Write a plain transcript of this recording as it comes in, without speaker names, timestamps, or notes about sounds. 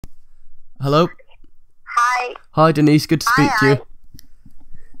Hello? Hi. Hi Denise, good to speak to you.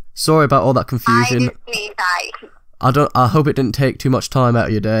 Sorry about all that confusion. Hi, Denise. Hi. I hope it didn't take too much time out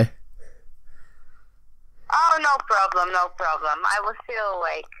of your day. Oh, no problem, no problem. I was still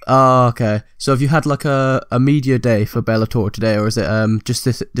awake. Oh, okay. So have you had like a media day for Bellator today, or is it just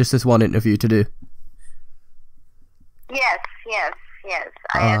this one interview to do? Yes.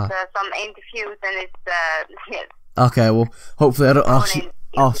 I had some interviews and it's yes. Okay, well, hopefully I don't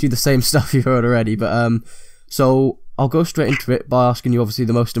ask you the same stuff you've heard already, but so I'll go straight into it by asking you obviously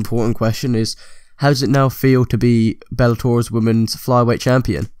the most important question is, how does it now feel to be Bellator's women's flyweight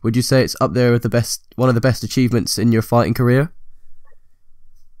champion? Would you say it's up there with one of the best achievements in your fighting career?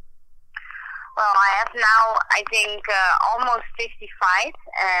 Well, I have now, I think, almost 50 fights,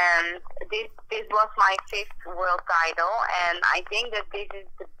 and this was my 5th world title, and I think that this is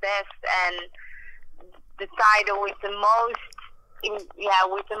the best and the title with the most,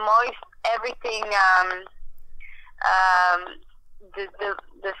 with the most everything,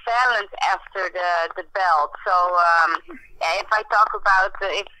 the balance after the belt. So if I talk about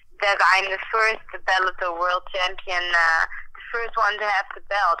that I'm the first Bellator world champion, the first one to have the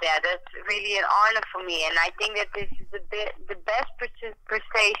belt, that's really an honor for me, and I think that this is the best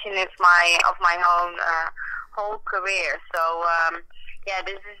prestation of my whole career. So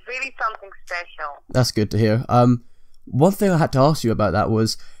this is really something special. That's good to hear. One thing I had to ask you about that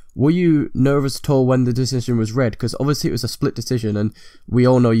was, were you nervous at all when the decision was read? Because obviously it was a split decision, and we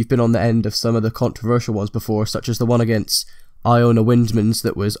all know you've been on the end of some of the controversial ones before, such as the one against Iona Winsmans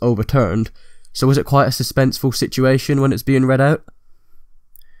that was overturned. So was it quite a suspenseful situation when it's being read out?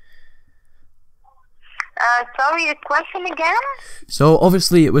 Sorry, the question again? So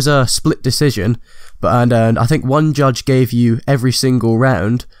obviously it was a split decision, and I think one judge gave you every single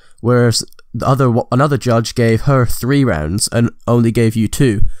round, whereas another judge gave her 3 rounds and only gave you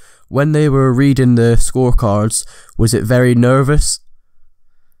 2. When they were reading the scorecards, was it very nervous?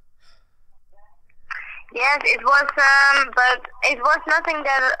 Yes, it was, but it was nothing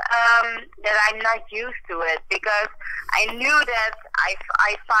that I'm not used to it, because I knew that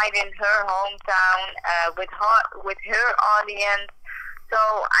I fight in her hometown with her audience, so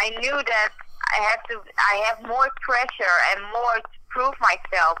I knew that I have more pressure and more to prove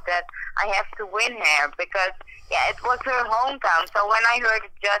myself that I have to win here, because it was her hometown. So when I heard the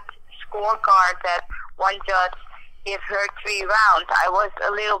judge scorecard that one judge gave her 3 rounds, I was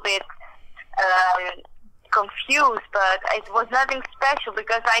a little bit confused, but it was nothing special,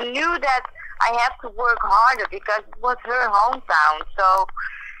 because I knew that I have to work harder because it was her hometown. So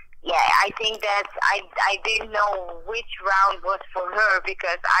I think that I didn't know which round was for her,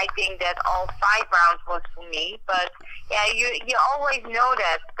 because I think that all 5 rounds was for me. But you always know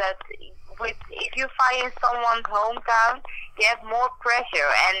that if you fight in someone's hometown, you have more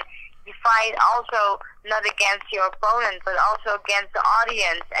pressure, and you fight also not against your opponent, but also against the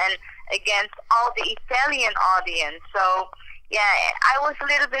audience and against all the Italian audience. So I was a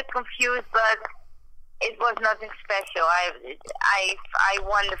little bit confused, but it was nothing special. I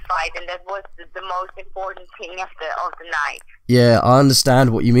won the fight, and that was the most important thing of the night. Yeah, I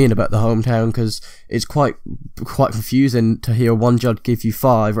understand what you mean about the hometown, because it's quite confusing to hear one judge give you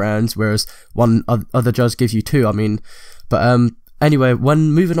 5 rounds, whereas one other judge gives you 2. I mean, but anyway,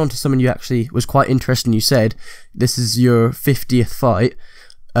 when moving on to something you actually was quite interesting, you said this is your 50th fight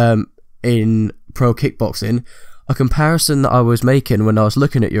in pro kickboxing. A comparison that I was making when I was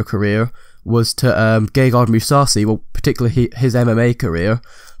looking at your career was to Gegard Mousasi, well, particularly his MMA career.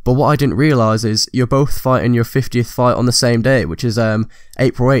 But what I didn't realise is you're both fighting your 50th fight on the same day, which is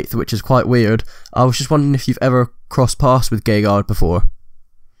April 8th, which is quite weird. I was just wondering if you've ever crossed paths with Gegard before.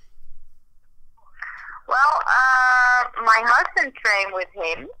 Well, my husband trained with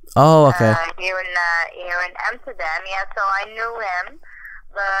him. Oh, okay. Here in Amsterdam, so I knew him.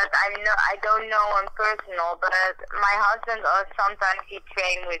 But I don't know him personal, but my husband sometimes he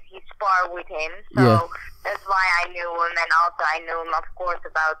spar with him, so that's why I knew him, and also I knew him, of course,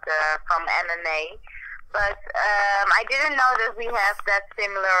 from MMA. But I didn't know that we have that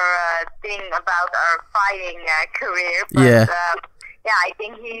similar thing about our fighting career. But, I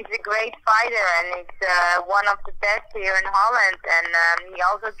think he's a great fighter, and he's one of the best here in Holland, and he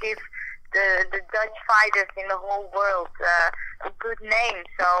also gives the Dutch fighters in the whole world a good name.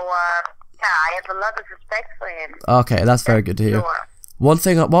 So I have a lot of respect for him. Okay, that's very good to hear. Sure. One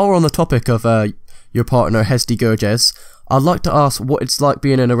thing, while we're on the topic of your partner Hesti Gurges, I'd like to ask what it's like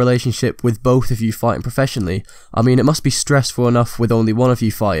being in a relationship with both of you fighting professionally. I mean, it must be stressful enough with only one of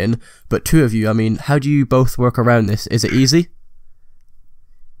you fighting, but 2 of you, I mean, how do you both work around this? Is it easy?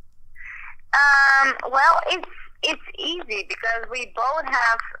 Well, it's easy because we both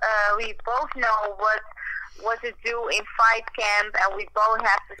know what to do in fight camp, and we both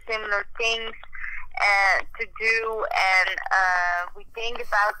have the similar things to do, and we think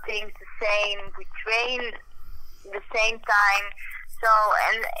about things the same. We train the same time. So,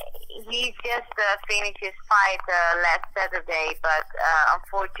 and he just finished his fight last Saturday, but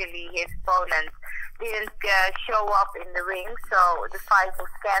unfortunately his opponent didn't show up in the ring, so the fight was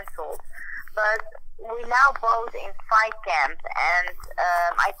cancelled. But we're now both in fight camp, and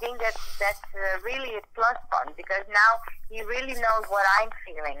I think that's really a plus point, because now he really knows what I'm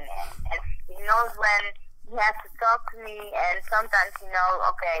feeling, and he knows when he has to talk to me, and sometimes,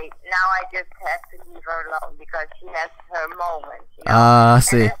 okay, now I just have to leave her alone because she has her moment, I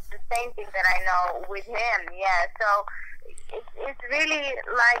see. And that's the same thing that I know with him, yeah. So it's really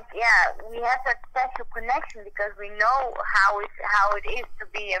like, yeah, we have that special connection because we know how it is to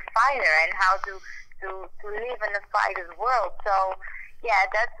be a fighter and how to live in a fighter's world. So yeah,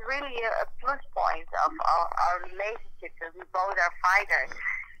 that's really a plus point of our relationship, that we both are fighters.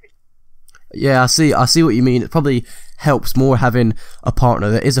 Yeah, I see what you mean. It probably helps more having a partner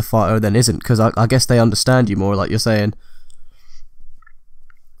that is a fighter than isn't, because I guess they understand you more, like you're saying.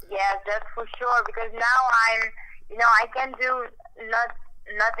 Yeah, that's for sure, because now I can do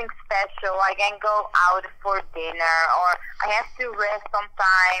nothing special. I can go out for dinner, or I have to rest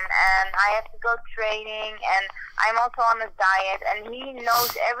sometime, and I have to go training, and I'm also on a diet, and he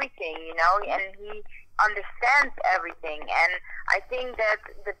knows everything, and he understands everything. And I think that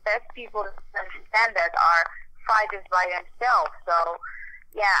the best people to understand that are fighters by themselves. So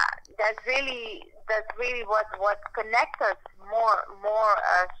yeah, that's really what connects us more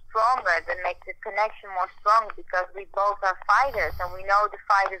stronger, that makes the connection more strong, because we both are fighters and we know the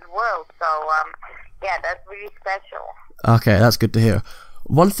fighter's world. So yeah, that's really special. Okay, that's good to hear.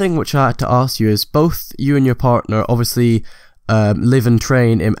 One thing which I had to ask you is, both you and your partner obviously live and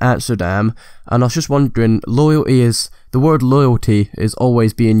train in Amsterdam, and I was just wondering, the word loyalty is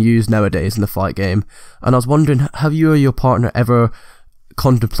always being used nowadays in the fight game, and I was wondering, have you or your partner ever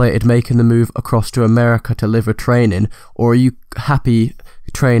contemplated making the move across to America to live or training, or are you happy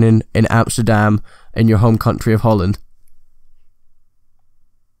training in Amsterdam, in your home country of Holland?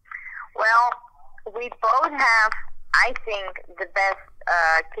 Well, we both have, I think, the best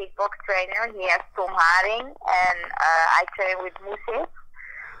kickbox trainer. He has Tom Haring, and I train with Moesif.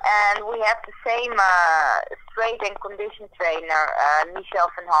 And we have the same strength and condition trainer, Michel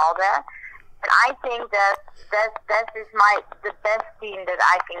van Halden. And I think that is the best team that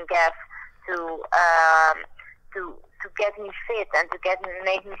I can get to get me fit and to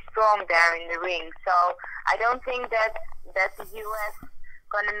make me strong there in the ring. So I don't think that the US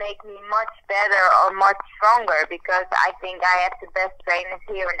gonna make me much better or much stronger, because I think I have the best trainers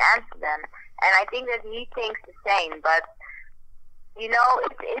here in Amsterdam, and I think that he thinks the same. But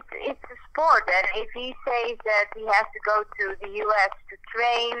it's a sport, and if he says that he has to go to the US to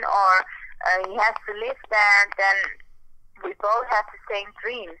train, or he has to live there, then we both have the same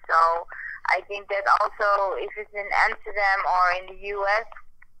dream. So I think that also, if it's in Amsterdam or in the US,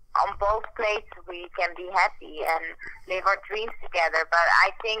 on both places we can be happy and live our dreams together. But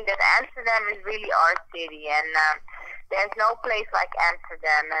I think that Amsterdam is really our city, and there's no place like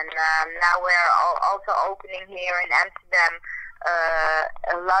Amsterdam. And now we're also opening here in Amsterdam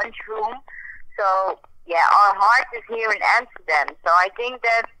a lunch room. So yeah, our heart is here in Amsterdam. So I think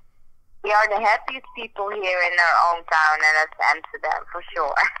that we are the happiest people here in our own town, and that's Amsterdam for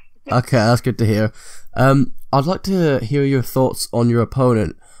sure. Okay, that's good to hear. I'd like to hear your thoughts on your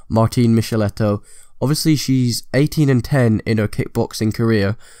opponent, Martine Michieletto. Obviously, she's 18-10 in her kickboxing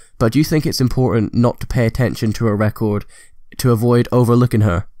career, but do you think it's important not to pay attention to her record to avoid overlooking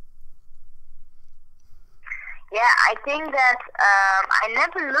her? Yeah, I think that I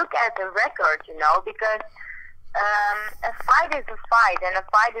never look at the record, because a fight is a fight, and a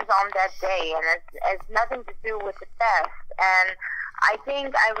fight is on that day, and it has nothing to do with the past. And I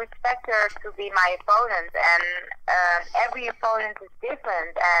think I respect her to be my opponent, and every opponent is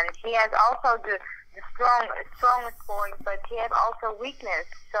different, and she has also the strongest point, but she has also weakness.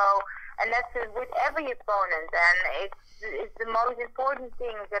 So, and that's with every opponent, and it's the most important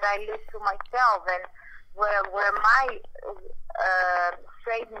thing that I look to myself, and where my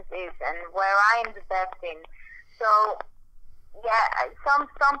straightness is, and where I am the best in. So yeah,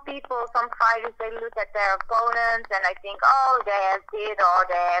 some people, some fighters, they look at their opponents and I think, oh, they have this or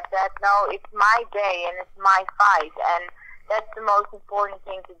they have that. No, it's my day and it's my fight, and that's the most important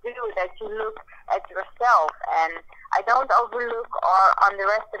thing to do, that you look at yourself. And I don't overlook or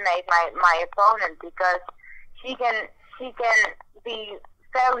underestimate my opponent, because she can be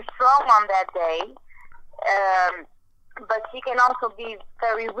very strong on that day, but she can also be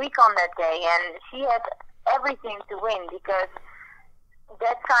very weak on that day, and she has everything to win because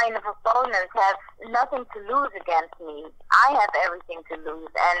that kind of opponents have nothing to lose against me. I have everything to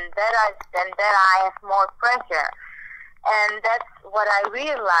lose, and that I have more pressure. And that's what I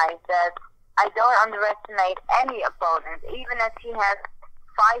realized, that I don't underestimate any opponent. Even if she has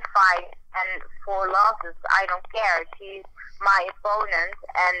 5 fights and 4 losses, I don't care. She's my opponent,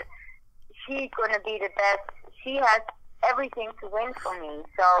 and she's going to be the best. She has everything to win for me.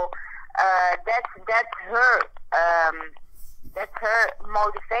 So that's her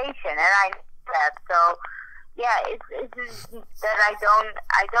motivation, and I know that. So yeah, it's just that I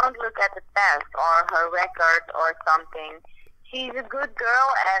don't look at the past or her record or something. She's a good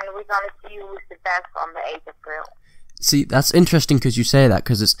girl, and we're gonna see who's the best on the 8th of April. See, that's interesting because you say that,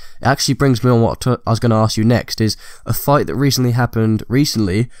 because it actually brings me on what I was going to ask you next, is a fight that happened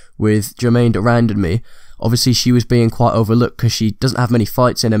recently with Germaine de Randamie. Obviously, she was being quite overlooked because she doesn't have many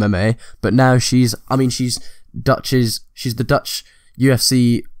fights in MMA, but now she's the Dutch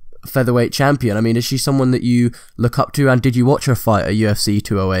UFC featherweight champion. I mean, is she someone that you look up to, and did you watch her fight at UFC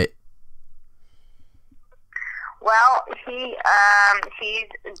 208? Well, she's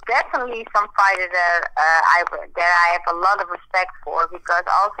definitely some fighter that I have a lot of respect for, because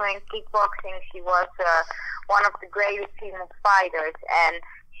also in kickboxing she was one of the greatest female fighters, and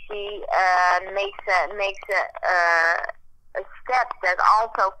she makes a step that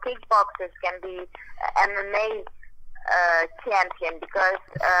also kickboxers can be MMA champion, because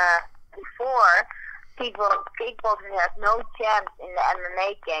before kickboxers have no chance in the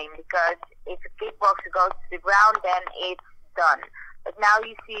MMA game, because if a kickboxer goes to the ground, then it's done. But now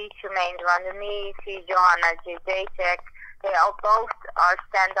you see Germaine de Randamie, see Johanna Jacek, they all both are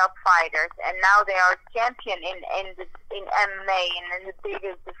stand-up fighters, and now they are champion in MMA and in the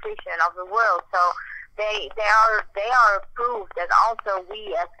biggest division of the world. So they are proof that also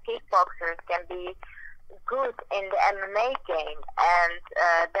we as kickboxers can be good in the MMA game, and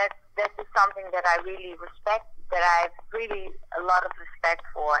that is something that I really respect, that I have really a lot of respect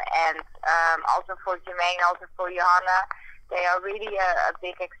for, and also for Germaine, also for Johanna. They are really a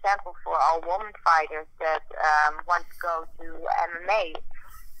big example for all women fighters that want to go to MMA.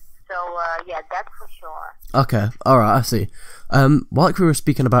 So yeah, that's for sure. Okay, alright, I see. Like we were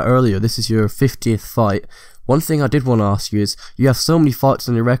speaking about earlier, this is your 50th fight. One thing I did want to ask you is, you have so many fights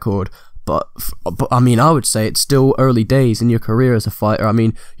on your record, but I mean, I would say it's still early days in your career as a fighter. I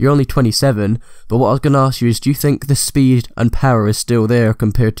mean, you're only 27, but what I was going to ask you is, do you think the speed and power is still there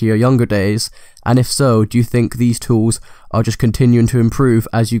compared to your younger days? And if so, do you think these tools are just continuing to improve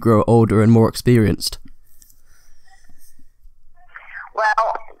as you grow older and more experienced?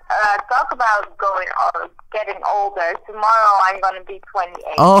 Well, talk about getting older. Tomorrow I'm going to be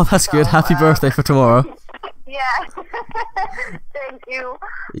 28. Oh, that's good. Happy birthday for tomorrow. Yeah, thank you.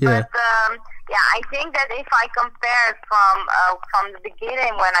 Yeah. But yeah, I think that if I compare from the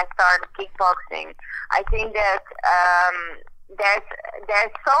beginning when I started kickboxing, I think that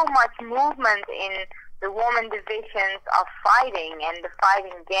there's so much movement in the women divisions of fighting and the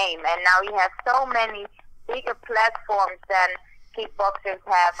fighting game, and now you have so many bigger platforms than kickboxers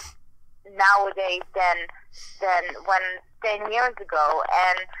have nowadays than when 10 years ago,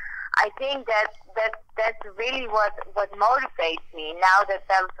 and I think that's really what motivates me now that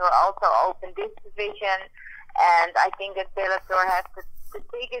Bellator also opened this division, and I think that Bellator has the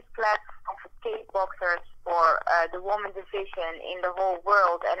biggest platform for kickboxers for the women division in the whole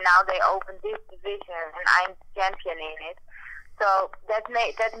world, and now they open this division and I'm champion in it. So that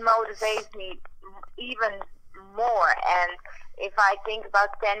motivates me even more. And if I think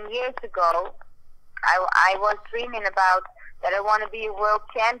about 10 years ago, I was dreaming about that I want to be a world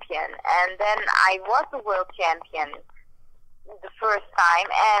champion, and then I was a world champion the first time,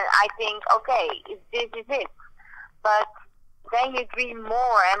 and I think, okay, this is it. But then you dream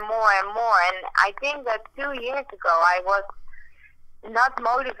more and more and more, and I think that 2 years ago I was not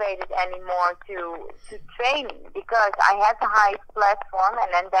motivated anymore to train, because I had the highest platform,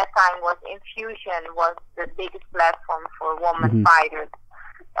 and then that time was Infusion was the biggest platform for women fighters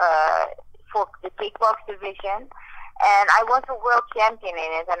for the kickbox division. And I was a world champion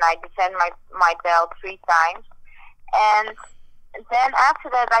in it, and I defended my belt 3 times. And then after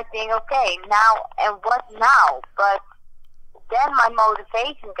that, I think, okay, now, and what now? But then my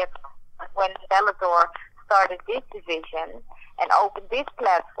motivation gets when Bellator started this division and opened this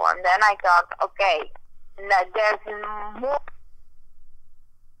platform. Then I thought, okay, there's more.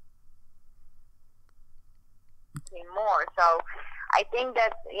 So I think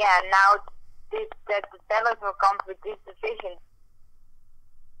that, yeah, now that the Bellator comes with this division,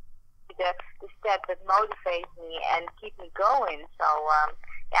 the step that motivates me and keep me going. So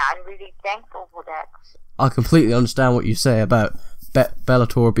yeah, I'm really thankful for that. I completely understand what you say about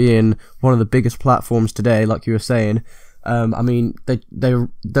Bellator being one of the biggest platforms today, like you were saying. I mean,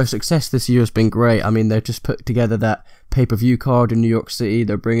 their success this year has been great. I mean, they've just put together that pay-per-view card in New York City.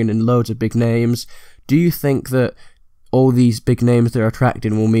 They're bringing in loads of big names. Do you think that all these big names they're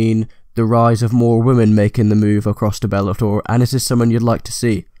attracting will mean the rise of more women making the move across to Bellator? And is this someone you'd like to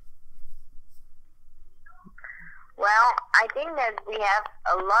see? Well, I think that we have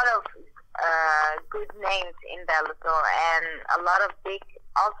a lot of good names in Bellator and a lot of big,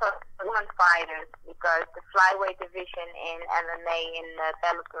 also women fighters, because the flyweight division in MMA in the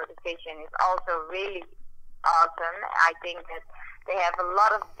Bellator division is also really awesome. I think that they have a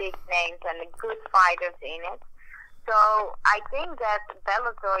lot of big names and good fighters in it. So I think that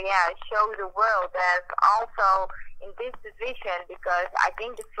Bellator, shows the world that also in this division, because I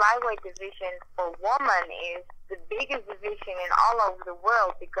think the flyweight division for women is the biggest division in all over the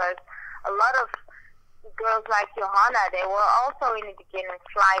world, because a lot of girls like Johanna, they were also in the beginning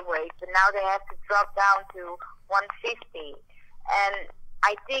flyweight, but now they have to drop down to 150. And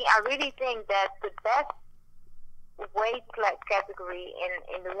I really think that the best weight category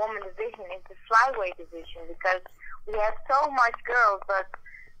in the woman division is the flyweight division, because we have so much girls, but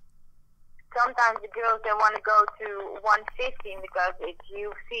sometimes the girls, they want to go to 115 because it's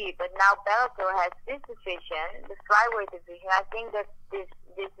UFC, but now Bellator has this division, the flyweight division. I think that this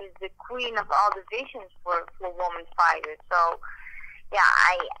is the queen of all divisions for women fighters. So yeah,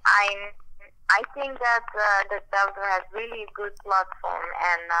 I think that that Bellator has really a good platform,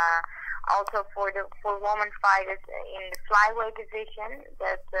 and also for women fighters in the flyweight division,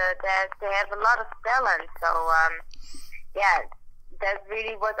 that they have a lot of talent. So yeah, that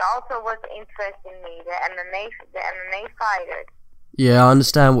really was interesting me, the MMA fighters. Yeah, I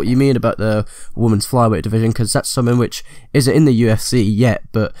understand what you mean about the women's flyweight division, because that's something which isn't in the UFC yet,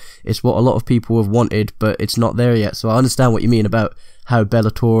 but it's what a lot of people have wanted, but it's not there yet. So I understand what you mean about how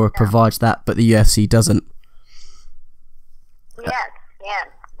Bellator provides that, but the UFC doesn't. Yes.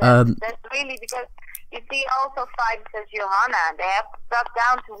 That's really, because you see also fighters as Johanna, they have to drop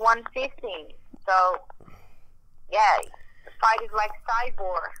down to 115. So yeah, fighters like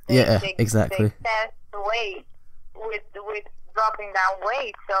Cyborg, exactly. They test the weight with dropping down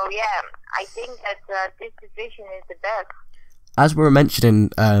weight. So yeah, I think that this division is the best. As we were mentioning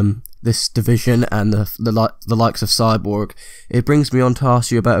this division and the likes of Cyborg, it brings me on to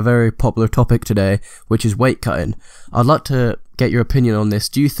ask you about a very popular topic today, which is weight cutting. I'd like to get your opinion on this.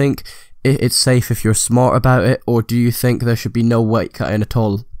 Do you think it's safe if you're smart about it, or do you think there should be no weight cutting at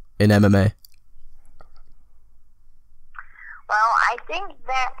all in MMA? Well, I think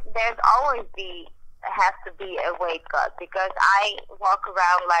that there's always has to be a weight cut, because I walk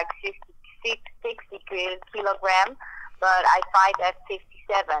around like 60 kilograms, but I fight at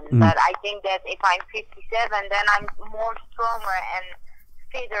 57. But I think that if I'm 57, then I'm more stronger and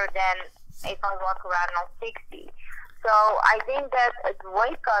fitter than if I walk around on 60. So I think that a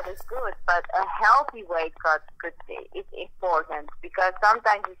weight cut is good, but a healthy weight cut is important, because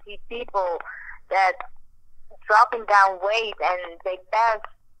sometimes you see people that dropping down weight and they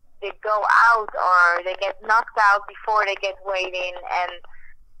go out, or they get knocked out before they get weighed in, and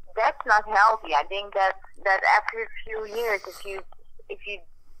that's not healthy. I think that after a few years, if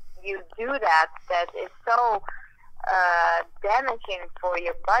you do that is so damaging for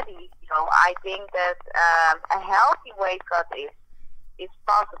your body. So I think that a healthy weight cut is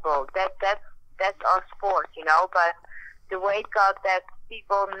possible. That's our sport, But the weight cut that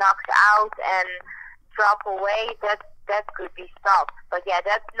people knocked out and drop away, that could be stopped. But yeah,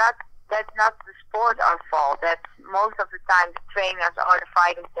 that's not the sport our fault. That's most of the time the trainers or the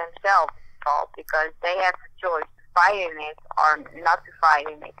fighters themselves' fault, because they have the choice to fight in it or not to fight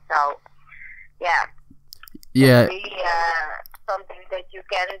in it. So yeah. It's really something that you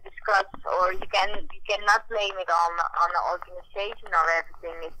can discuss, or you cannot blame it on the organization or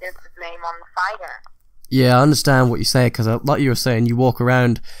everything. It's just the blame on the fighter. Yeah, I understand what you say, because like you were saying, you walk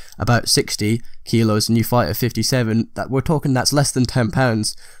around about 60 kilos and you fight at 57. We're talking that's less than 10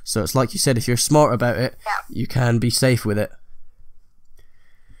 pounds. So it's like you said, if you're smart about it, you can be safe with it.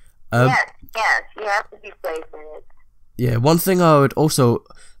 Yes, you have to be safe with it. Yeah, one thing I would also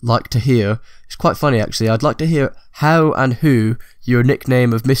like to hear, it's quite funny actually, I'd like to hear how and who your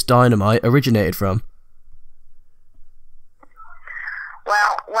nickname of Miss Dynamite originated from.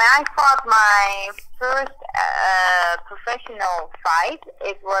 Well, when I fought my first professional fight,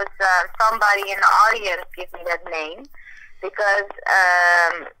 it was somebody in the audience gave me that name, because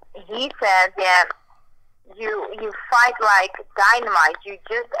he said, you fight like dynamite. You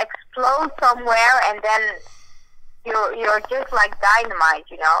just explode somewhere, and then you're just like dynamite,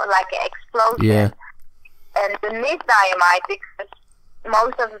 you know, like an explosion. Yeah. And the Miss Dynamite, because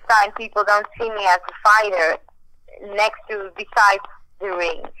most of the time people don't see me as a fighter besides the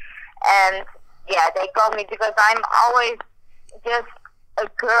ring. And yeah, they call me because I'm always just a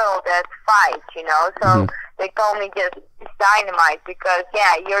girl that fights, you know, so they call me just Miss Dynamite because,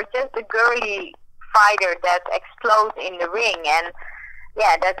 yeah, you're just a girly fighter that explodes in the ring. And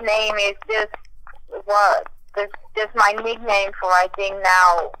yeah, that name is just my nickname for, I think,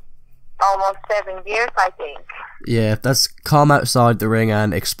 now almost 7 years, I think. Yeah, that's calm outside the ring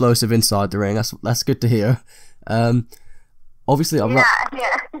and explosive inside the ring. That's good to hear. Obviously, I'll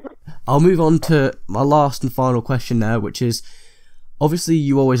move on to my last and final question now, which is, obviously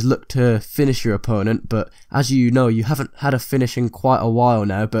you always look to finish your opponent, but as you know, you haven't had a finish in quite a while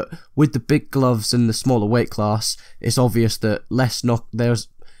now. But with the big gloves and the smaller weight class, it's obvious that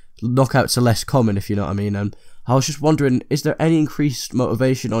knockouts are less common, if you know what I mean. And I was just wondering, is there any increased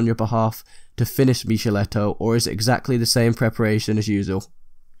motivation on your behalf to finish Michieletto, or is it exactly the same preparation as usual?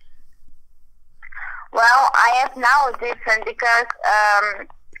 Well, I have now a different, because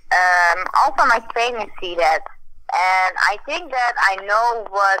also my trainers see that, and I think that I know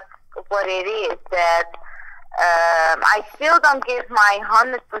what it is, that I still don't give my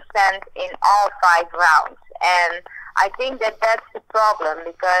 100% in all 5 rounds, and I think that that's the problem,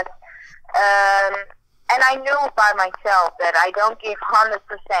 because and I know by myself that I don't give 100%.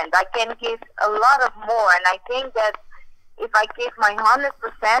 I can give a lot of more, and I think that if I give my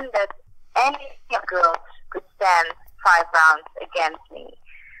 100%, that any girl could stand 5 rounds against me.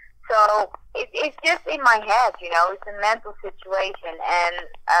 So it's just in my head, you know, it's a mental situation. And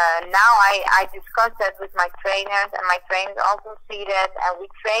now I discuss that with my trainers, and my trainers also see that, and we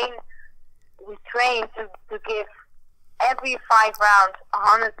train to give every 5 rounds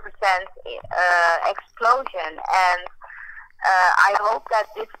 100% explosion. And I hope that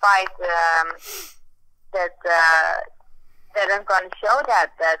this fight that I'm going to show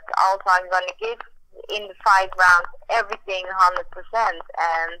that also I'm going to give in the 5 rounds everything 100%,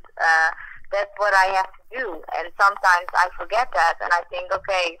 and that's what I have to do. And sometimes I forget that, and I think,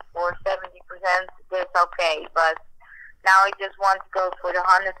 okay, for 70% that's okay, but now I just want to go for the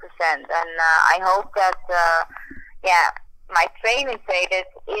 100%. And I hope that my trainers say that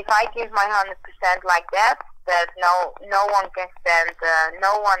if I give my 100% like that no one can stand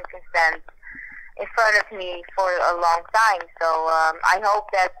in front of me for a long time. So I hope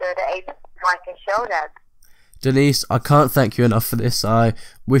that I can show that. Denise, I can't thank you enough for this. I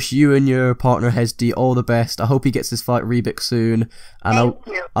wish you and your partner Hesdy all the best. I hope he gets his fight rebooked soon. And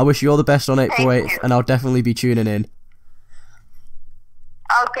I wish you all the best on April 8th, and I'll definitely be tuning in.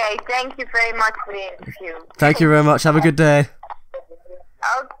 Okay, thank you very much for the interview. Thank you very much. Have a good day.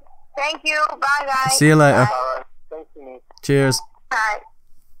 Oh, thank you. Bye, guys. See you later. Bye. Cheers. Bye.